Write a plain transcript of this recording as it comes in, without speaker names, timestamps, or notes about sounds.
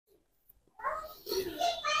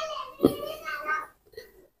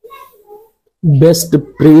Best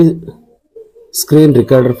pre-screen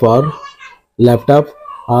recorder for laptop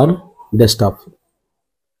or desktop.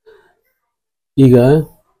 ಈಗ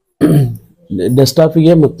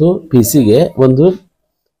ಡೆಸ್ಕ್ಟಾಪಿಗೆ ಮತ್ತು ಪಿಸಿಗೆ ಒಂದು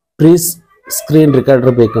ಪ್ರೀ ಸ್ಕ್ರೀನ್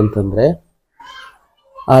ರಿಕಾರ್ಡರ್ ಬೇಕಂತಂದ್ರೆ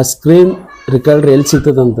ಆ ಸ್ಕ್ರೀನ್ ರಿಕಾರ್ಡರ್ ಎಲ್ಲಿ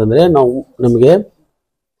ಸಿಗ್ತದೆ ಅಂತಂದ್ರೆ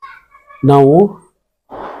ನಾವು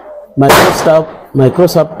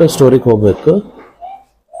ಮೈಕ್ರೋಸಾಫ್ಟ್ ಸ್ಟೋರಿಗೆ ಹೋಗಬೇಕು.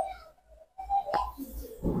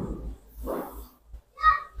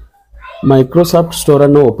 ಮೈಕ್ರೋಸಾಫ್ಟ್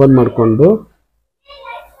ಸ್ಟೋರನ್ನು ಓಪನ್ ಮಾಡಿಕೊಂಡು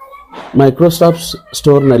ಮೈಕ್ರೋಸಾಫ್ಟ್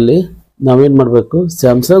ಸ್ಟೋರ್ನಲ್ಲಿ ನಾವೇನು ಮಾಡಬೇಕು,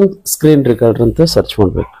 ಸ್ಯಾಮ್ಸಂಗ್ ಸ್ಕ್ರೀನ್ ರಿಕಾರ್ಡರ್ ಅಂತ ಸರ್ಚ್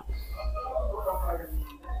ಮಾಡಬೇಕು.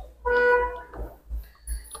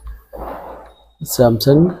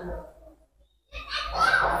 ಸ್ಯಾಮ್ಸಂಗ್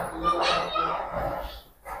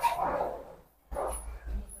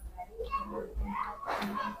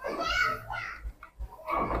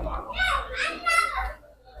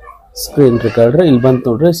ಸ್ಕ್ರೀನ್ ರಿಕಾರ್ಡರ್ ಇಲ್ಲಿ ಬಂತು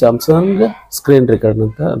ನೋಡ್ರಿ, ಸ್ಯಾಮ್ಸಂಗ್ ಸ್ಕ್ರೀನ್ ರಿಕಾರ್ಡರ್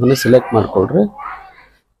ಅಂತ. ಅದನ್ನು ಸೆಲೆಕ್ಟ್ ಮಾಡ್ಕೊಳ್ರಿ.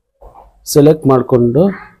 ಸೆಲೆಕ್ಟ್ ಮಾಡಿಕೊಂಡು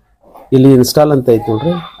ಇಲ್ಲಿ ಇನ್ಸ್ಟಾಲ್ ಅಂತ ಐತೆ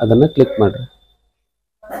ನೋಡ್ರಿ, ಅದನ್ನು ಕ್ಲಿಕ್ ಮಾಡ್ರಿ.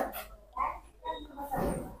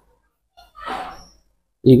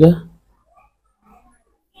 ಈಗ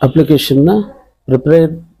ಅಪ್ಲಿಕೇಶನ್ನ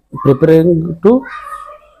ಪ್ರಿಪೇರಿಂಗ್ ಟು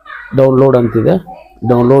ಡೌನ್ಲೋಡ್ ಅಂತಿದೆ.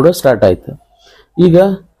 ಡೌನ್ಲೋಡ್ ಸ್ಟಾರ್ಟ್ ಆಯ್ತು. ಈಗ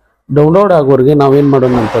ಡೌನ್ಲೋಡ್ ಆಗೋರಿಗೆ ನಾವೇನು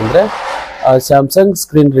ಮಾಡೋಣ ಅಂತಂದರೆ ಆ ಸ್ಯಾಮ್ಸಂಗ್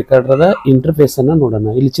ಸ್ಕ್ರೀನ್ ರಿಕಾರ್ಡರ್ದ ಇಂಟರ್ಫೇಸನ್ನು ನೋಡೋಣ.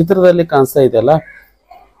 ಇಲ್ಲಿ ಚಿತ್ರದಲ್ಲಿ ಕಾಣಿಸ್ತಾ ಇದೆಯಲ್ಲ,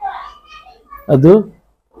 ಅದು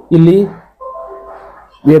ಇಲ್ಲಿ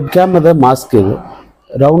ವೆಬ್ ಕ್ಯಾಮ್ ಅದ ಮಾಸ್ಕ್. ಇದು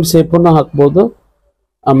ರೌಂಡ್ ಶೇಪನ್ನು ಹಾಕ್ಬೋದು,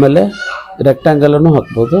 ಆಮೇಲೆ ರೆಕ್ಟಾಂಗಲನ್ನು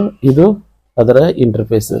ಹಾಕ್ಬೋದು. ಇದು ಅದರ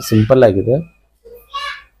ಇಂಟರ್ಫೇಸ್ ಸಿಂಪಲ್ ಆಗಿದೆ.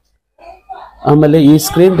 ಆಮೇಲೆ ಈ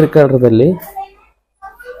ಸ್ಕ್ರೀನ್ ರಿಕಾರ್ಡರ್ದಲ್ಲಿ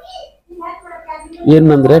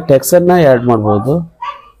ಏನಂದರೆ ಟೆಕ್ಸ್ಟನ್ನು ಆ್ಯಡ್ ಮಾಡ್ಬೋದು,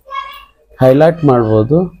 ಹೈಲೈಟ್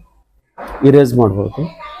ಮಾಡ್ಬೋದು, ಇರೇಸ್ ಮಾಡ್ಬೋದು.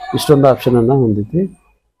 ಇಷ್ಟೊಂದು ಆಪ್ಷನನ್ನು ಹೊಂದಿದ್ವಿ.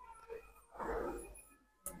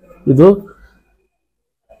 ಇದು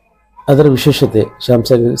ಅದರ ವಿಶೇಷತೆ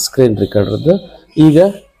ಸ್ಯಾಮ್ಸಂಗ್ ಸ್ಕ್ರೀನ್ ರಿಕಾರ್ಡರ್ದು. ಈಗ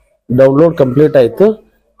ಡೌನ್ಲೋಡ್ ಕಂಪ್ಲೀಟ್ ಆಯಿತು,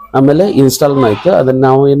 ಆಮೇಲೆ ಇನ್ಸ್ಟಾಲ್ನ ಆಯಿತು. ಅದನ್ನು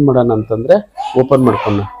ನಾವು ಏನು ಮಾಡೋಣ ಅಂತಂದರೆ ಓಪನ್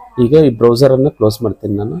ಮಾಡ್ಕೊಳ್ಳೋಣ. ಈಗ ಈ ಬ್ರೌಸರನ್ನು ಕ್ಲೋಸ್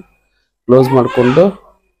ಮಾಡ್ತೀನಿ ನಾನು. ಕ್ಲೋಸ್ ಮಾಡಿಕೊಂಡು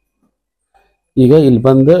ಈಗ ಇಲ್ಲಿ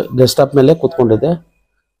ಬಂದು ಡೆಸ್ಕ್ಟಾಪ್ ಮೇಲೆ ಕೂತ್ಕೊಂಡಿದೆ,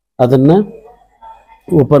 ಅದನ್ನು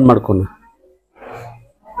ಓಪನ್ ಮಾಡ್ಕೊಳ್ಳೋಣ.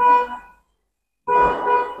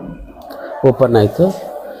 ಓಪನ್ ಆಯಿತು.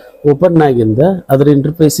 ಓಪನ್ ಆಗಿಂದ ಅದರ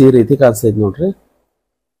ಇಂಟರ್ಫೇಸ್ ಈ ರೀತಿ ಕಾಣಿಸ್ತಾ ಇದೆ ನೋಡ್ರಿ.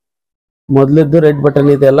 ಮೊದಲಿದ್ದು ರೆಡ್ ಬಟನ್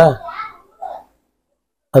ಇದೆಯಲ್ಲ,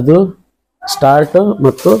 ಅದು ಸ್ಟಾರ್ಟ್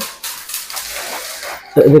ಮತ್ತು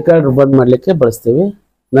ರಿಕಾರ್ಡ್ ಬಂದ್ ಮಾಡಲಿಕ್ಕೆ ಬಳಸ್ತೀವಿ.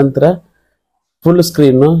 ನಂತರ ಫುಲ್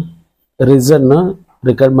ಸ್ಕ್ರೀನು ರೀಸನ್ನು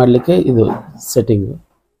ರಿಕಾರ್ಡ್ ಮಾಡಲಿಕ್ಕೆ ಇದು ಸೆಟ್ಟಿಂಗು.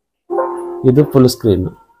 ಇದು ಫುಲ್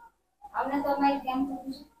ಸ್ಕ್ರೀನು.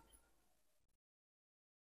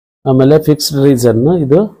 ಆಮೇಲೆ ಫಿಕ್ಸ್ಡ್ ರೀಸನ್ನು,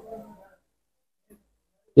 ಇದು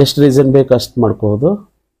ಎಷ್ಟು ರೀಸನ್ ಬೇಕು ಅಷ್ಟು ಮಾಡ್ಕೋಬೋದು.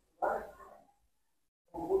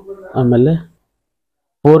 ಆಮೇಲೆ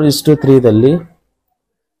 4:3ದಲ್ಲಿ,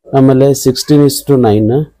 ಆಮೇಲೆ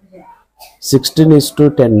 16:9,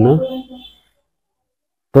 16:10,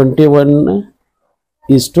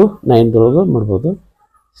 21:9 ಮಾಡ್ಬೋದು.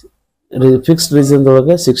 ಫಿಕ್ಸ್ಡ್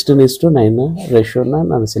ರೀಸನ್ದೊಳಗೆ 16:9 ರೇಷಿಯೋನ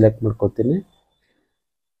ನಾನು ಸೆಲೆಕ್ಟ್ ಮಾಡ್ಕೋತೀನಿ.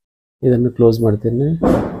 ಇದನ್ನು ಕ್ಲೋಸ್ ಮಾಡ್ತೀನಿ.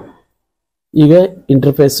 ಈಗ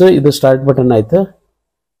ಇಂಟರ್ಫೇಸು ಇದು ಸ್ಟಾರ್ಟ್ ಬಟನ್ ಆಯಿತು.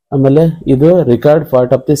 ಆಮೇಲೆ ಇದು record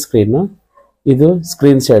part of the screen, ಇದು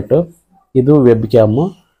ಸ್ಕ್ರೀನ್ ಶಾಟು, ಇದು ವೆಬ್ ಕ್ಯಾಮು,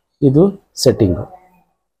 ಇದು ಸೆಟ್ಟಿಂಗು,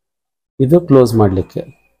 ಇದು ಕ್ಲೋಸ್ ಮಾಡಲಿಕ್ಕೆ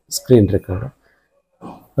ಸ್ಕ್ರೀನ್ ರೆಕಾರ್ಡ್.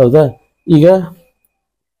 ಹೌದಾ? ಈಗ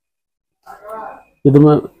ಇದು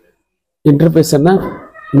ಇಂಟರ್ಫೇಸನ್ನು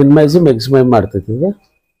ಮಿನಿಮೈಸು ಮ್ಯಾಕ್ಸಿಮೈಮ್ ಮಾಡ್ತೈತಿ ಇದು.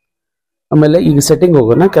 ಆಮೇಲೆ ಈಗ ಸೆಟ್ಟಿಂಗ್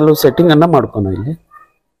ಹೋಗೋಣ. ಕೆಲವು ಸೆಟ್ಟಿಂಗನ್ನು ಮಾಡ್ಕೋಣ. ಇಲ್ಲಿ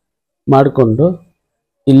ಮಾಡಿಕೊಂಡು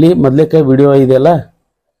ಇಲ್ಲಿ ಮೊದಲೇಕ ವಿಡಿಯೋ ಇದೆಯಲ್ಲ,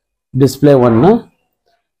 ಡಿಸ್ಪ್ಲೇ 1.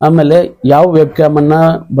 ಆಮೇಲೆ ಯಾವ ವೆಬ್ ಕ್ಯಾಮನ್ನು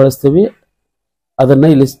ಬಳಸ್ತೀವಿ ಅದನ್ನು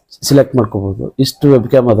ಇಲ್ಲಿ ಸೆಲೆಕ್ಟ್ ಮಾಡ್ಕೋಬೋದು. ಇಷ್ಟು ವೆಬ್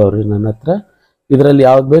ಕ್ಯಾಮ್ ಅದಾವ್ರಿ ನನ್ನ ಹತ್ರ. ಇದರಲ್ಲಿ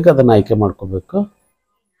ಯಾವ್ದು ಬೇಕು ಅದನ್ನು ಆಯ್ಕೆ ಮಾಡ್ಕೋಬೇಕು.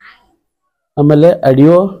 ಆಮೇಲೆ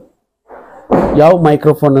ಆಡಿಯೋ ಯಾವ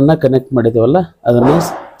ಮೈಕ್ರೋಫೋನನ್ನು ಕನೆಕ್ಟ್ ಮಾಡಿದ್ದೇವಲ್ಲ ಅದನ್ನು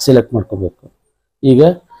ಸೆಲೆಕ್ಟ್ ಮಾಡ್ಕೋಬೇಕು. ಈಗ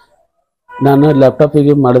ನಾನು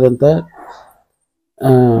ಲ್ಯಾಪ್ಟಾಪಿಗೆ ಮಾಡಿದಂಥ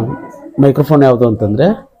ಮೈಕ್ರೋಫೋನ್ ಯಾವುದು ಅಂತಂದರೆ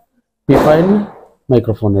ಪಿಫೈನ್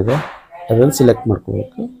ಮೈಕ್ರೋಫೋನ್ ಇದೆ, ಅದನ್ನು ಸೆಲೆಕ್ಟ್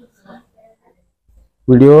ಮಾಡ್ಕೋಬೇಕು.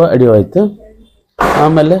 ವಿಡಿಯೋ ಆಡಿಯೋ ಆಯಿತು.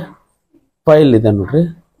 ಆಮೇಲೆ ಫೈಲ್ ಇದೆ ನೋಡ್ರಿ,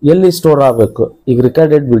 ಎಲ್ಲಿ ಸ್ಟೋರ್ ಆಗಬೇಕು. ಈಗ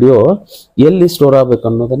ರಿಕಾರ್ಡೆಡ್ ವಿಡಿಯೋ ಎಲ್ಲಿ ಸ್ಟೋರ್ ಆಗಬೇಕು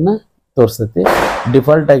ಅನ್ನೋದನ್ನು ತೋರಿಸ್ತೈತಿ.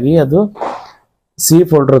 ಡಿಫಾಲ್ಟಾಗಿ ಅದು ಸಿ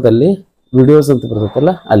ಫೋಲ್ಡರ್ದಲ್ಲಿ ವಿಡಿಯೋಸ್ ಅಂತ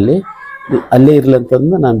ಬರ್ತೈತಲ್ಲ, ಅಲ್ಲೇ ಇರಲಿ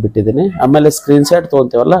ಅಂತಂದು ನಾನು ಬಿಟ್ಟಿದ್ದೀನಿ. ಆಮೇಲೆ ಸ್ಕ್ರೀನ್ಶಾಟ್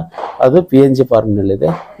ತೊಗೊತೀವಲ್ಲ, ಅದು PNG ಫಾರ್ಮ್ನಲ್ಲಿದೆ.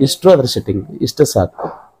 ಇಷ್ಟು ಅದ್ರ ಸೆಟ್ಟಿಂಗ್, ಇಷ್ಟು ಸಾಕು.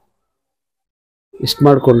 ಇಷ್ಟು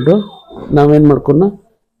ಮಾಡಿಕೊಂಡು ನಾವೇನು ಮಾಡ್ಕೊಂಡು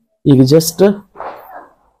ಈಗ ಜಸ್ಟ್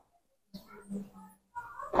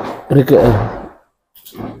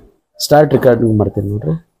ಸ್ಟಾರ್ಟ್ ರೆಕಾರ್ಡಿಂಗ್ ಮಾಡ್ತೀನಿ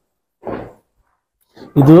ನೋಡ್ರಿ.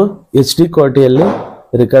 ಇದು HD ಕ್ವಾಲಿಟಿಯಲ್ಲಿ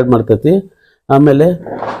ರೆಕಾರ್ಡ್ ಮಾಡ್ತೈತಿ. ಆಮೇಲೆ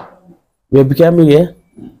ವೆಬ್ ಕ್ಯಾಮಿಗೆ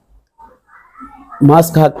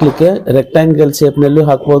ಮಾಸ್ಕ್ ಹಾಕ್ಲಿಕ್ಕೆ ರೆಕ್ಟ್ಯಾಂಗಲ್ ಶೇಪ್ನಲ್ಲಿ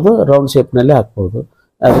ಹಾಕ್ಬೋದು, ರೌಂಡ್ ಶೇಪ್ನಲ್ಲಿ ಹಾಕ್ಬೋದು.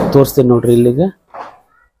 ಅದಕ್ಕೆ ತೋರಿಸ್ತೀನಿ ನೋಡ್ರಿ. ಇಲ್ಲಿಗೆ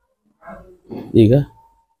ಈಗ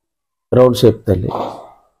ರೌಂಡ್ ಶೇಪ್ದಲ್ಲಿ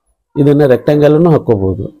ಇದನ್ನು ರೆಕ್ಟ್ಯಾಂಗಲನ್ನು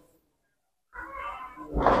ಹಾಕ್ಕೋಬೋದು.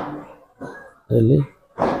 ಅಲ್ಲಿ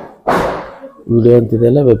ವಿಡಿಯೋ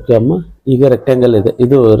ಅಂತಿದೆಯಲ್ಲ ವೆಬ್ ಕ್ಯಾಮ್, ಈಗ ರೆಕ್ಟ್ಯಾಂಗಲ್ ಇದೆ,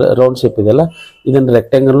 ಇದು ರೌಂಡ್ ಶೇಪ್ ಇದೆಯಲ್ಲ, ಇದನ್ನು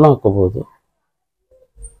ರೆಕ್ಟ್ಯಾಂಗಲ್ನು ಹಾಕ್ಕೋಬೋದು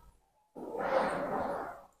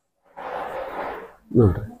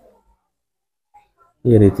ನೋಡ್ರಿ.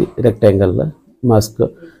 ಈ ರೀತಿ ರೆಕ್ಟ್ಯಾಂಗಲ್ ಮಾಸ್ಕ್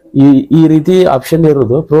ಈ ರೀತಿ ಆಪ್ಷನ್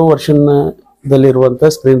ಇರೋದು ಪ್ರೋ ವರ್ಷನ್ ದಲ್ಲಿರುವಂಥ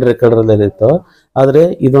ಸ್ಕ್ರೀನ್ ರೆಕಾರ್ಡರ್ದಲ್ಲಿ ಇರ್ತಾವೆ. ಆದರೆ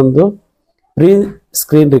ಇದೊಂದು ಪ್ರೀ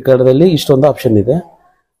ಸ್ಕ್ರೀನ್ ರೆಕಾರ್ಡರ್ದಲ್ಲಿ ಇಷ್ಟೊಂದು ಆಪ್ಷನ್ ಇದೆ.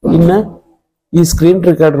 ಇನ್ನು ಈ ಸ್ಕ್ರೀನ್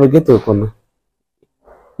ರೆಕಾರ್ಡ್ ಬಗ್ಗೆ ತಿಳ್ಕೊಂಡು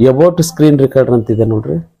ಅಬೌಟ್ ಸ್ಕ್ರೀನ್ ರೆಕಾರ್ಡರ್ ಅಂತಿದೆ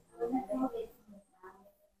ನೋಡ್ರಿ.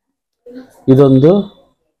 ಇದೊಂದು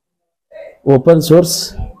ಓಪನ್ ಸೋರ್ಸ್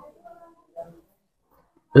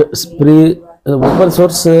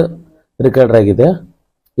ರೆಕಾರ್ಡರ್ ಆಗಿದೆ.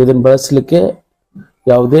 ಇದನ್ನು ಬಳಸಲಿಕ್ಕೆ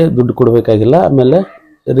ಯಾವುದೇ ದುಡ್ಡು ಕೊಡಬೇಕಾಗಿಲ್ಲ. ಆಮೇಲೆ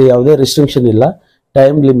ಯಾವುದೇ ರಿಸ್ಟ್ರಿಕ್ಷನ್ ಇಲ್ಲ,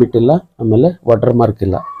 ಟೈಮ್ ಲಿಮಿಟ್ ಇಲ್ಲ, ಆಮೇಲೆ ವಾಟರ್ ಮಾರ್ಕ್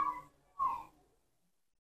ಇಲ್ಲ.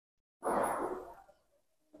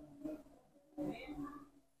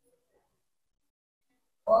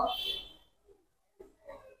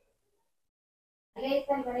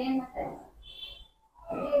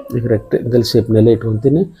 ಈಗ ರೆಕ್ಟಾಂಗಲ್ ಶೇಪ್ನಲ್ಲೇ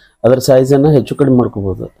ಇಟ್ಕೊತೀನಿ. ಅದರ ಸೈಜನ್ನು ಹೆಚ್ಚು ಕಡಿಮೆ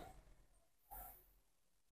ಮಾಡ್ಕೋಬೋದು.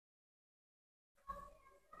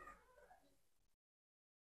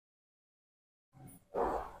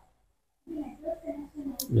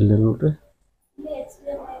 ಇಲ್ಲ ನೋಡ್ರಿ,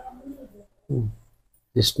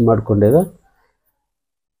 ಎಷ್ಟು ಮಾಡ್ಕೊಂಡೇದ.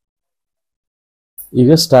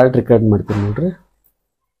 ಈಗ ಸ್ಟಾರ್ಟ್ ರೆಕಾರ್ಡ್ ಮಾಡ್ತೀನಿ ನೋಡ್ರಿ.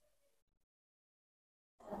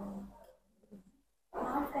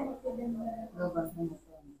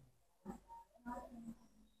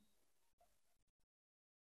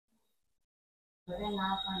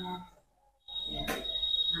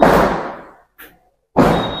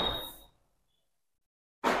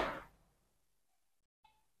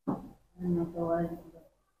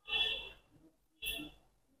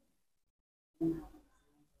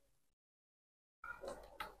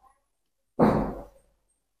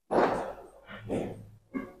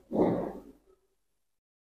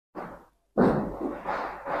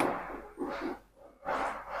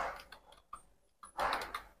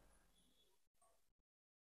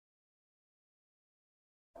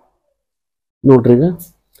 ನೋಡ್ರಿ, ಈಗ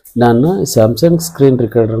ನಾನು ಸ್ಯಾಮ್ಸಂಗ್ ಸ್ಕ್ರೀನ್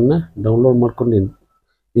ರೆಕಾರ್ಡರ್ನ ಡೌನ್ಲೋಡ್ ಮಾಡ್ಕೊಂಡು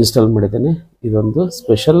ಇನ್ಸ್ಟಾಲ್ ಮಾಡಿದ್ದೇನೆ. ಇದೊಂದು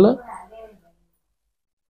ಸ್ಪೆಷಲ್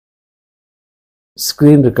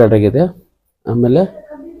ಸ್ಕ್ರೀನ್ ರೆಕಾರ್ಡ್ ಆಗಿದೆ. ಆಮೇಲೆ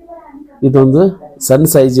ಇದೊಂದು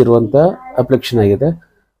ಸಣ್ಣ ಸೈಜ್ ಇರುವಂಥ ಅಪ್ಲಿಕೇಶನ್ ಆಗಿದೆ.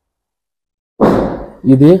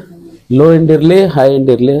 ಇದು ಲೋ ಎಂಡ್ ಇರಲಿ ಹೈ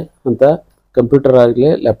ಎಂಡ್ ಇರಲಿ ಅಂತ ಕಂಪ್ಯೂಟರ್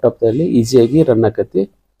ಆಗಲಿ ಲ್ಯಾಪ್ಟಾಪ್ದಲ್ಲಿ ಈಸಿಯಾಗಿ ರನ್ ಆಕತಿ.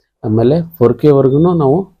 ಆಮೇಲೆ 4K ವರೆಗೂ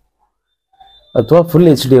ನಾವು ಅಥವಾ ಫುಲ್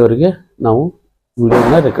HD ವರೆಗೆ ನಾವು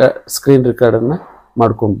ವಿಡಿಯೋನ ಸ್ಕ್ರೀನ್ ರೆಕಾರ್ಡನ್ನು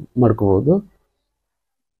ಮಾಡ್ಕೋಬೋದು.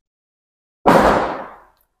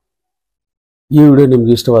 ಈ ವಿಡಿಯೋ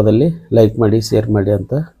ನಿಮ್ಗೆ ಇಷ್ಟವಾದಲ್ಲಿ ಲೈಕ್ ಮಾಡಿ, ಶೇರ್ ಮಾಡಿ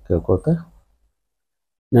ಅಂತ ಕೇಳ್ಕೊತಾ,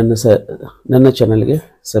 ನನ್ನ ಚಾನಲ್ಗೆ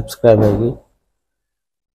ಸಬ್ಸ್ಕ್ರೈಬ್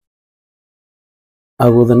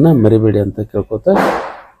ಆಗುವುದನ್ನು ಮರಿಬೇಡಿ ಅಂತ ಕೇಳ್ಕೊತಾ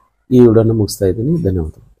ಈ ವಿಡಿಯೋನ ಮುಗಿಸ್ತಾ ಇದ್ದೀನಿ.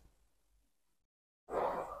 ಧನ್ಯವಾದಗಳು.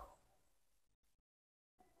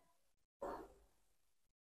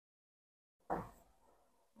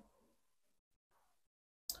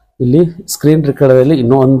 ಇಲ್ಲಿ ಸ್ಕ್ರೀನ್ ರೆಕಾರ್ಡರಲ್ಲಿ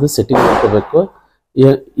ಇನ್ನೂ ಒಂದು ಸೆಟ್ಟಿಂಗ್ ಮಾಡ್ಕೋಬೇಕು.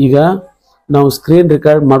 ಈಗ ನಾವು ಸ್ಕ್ರೀನ್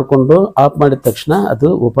ರೆಕಾರ್ಡ್ ಮಾಡಿಕೊಂಡು ಆಫ್ ಮಾಡಿದ ತಕ್ಷಣ ಅದು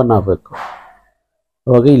ಓಪನ್ ಆಗಬೇಕು.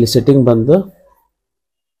 ಅವಾಗ ಇಲ್ಲಿ ಸೆಟ್ಟಿಂಗ್ ಬಂದು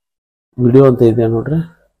ವಿಡಿಯೋ ಅಂತ ಇದೆ ನೋಡ್ರಿ,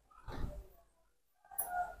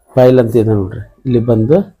 ಫೈಲ್ ಅಂತ ಇದೆ ನೋಡ್ರಿ, ಇಲ್ಲಿ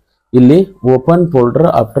ಬಂದು ಇಲ್ಲಿ ಓಪನ್ ಫೋಲ್ಡರ್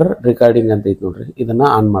ಆಫ್ಟರ್ ರೆಕಾರ್ಡಿಂಗ್ ಅಂತ ಐತೆ ನೋಡ್ರಿ. ಇದನ್ನ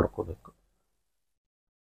ಆನ್ ಮಾಡ್ಕೋಬೇಕು.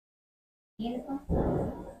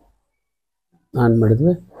 ಆನ್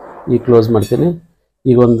ಮಾಡಿದ್ವಿ. ಈಗ ಕ್ಲೋಸ್ ಮಾಡ್ತೀನಿ.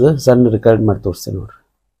 ಈಗ ಒಂದು ಸಣ್ಣ ರೆಕಾರ್ಡ್ ಮಾಡಿ ತೋರಿಸ್ತೇನೆ ನೋಡ್ರಿ.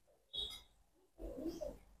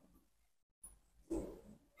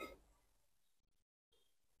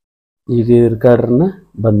 ಈಗ ರೆಕಾರ್ಡರ್ನ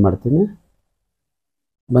ಬಂದ್ ಮಾಡ್ತೀನಿ.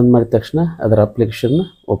 ಬಂದ್ ಮಾಡಿದ ತಕ್ಷಣ ಅದರ ಅಪ್ಲಿಕೇಶನ್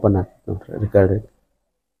ಓಪನ್ ಆಗ್ತದೆ ನೋಡ್ರಿ.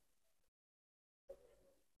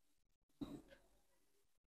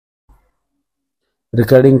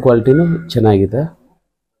 ರೆಕಾರ್ಡಿಂಗ್ ಕ್ವಾಲಿಟಿನೂ ಚೆನ್ನಾಗಿದೆ.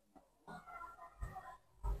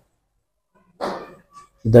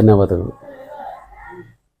 ಧನ್ಯವಾದಗಳು.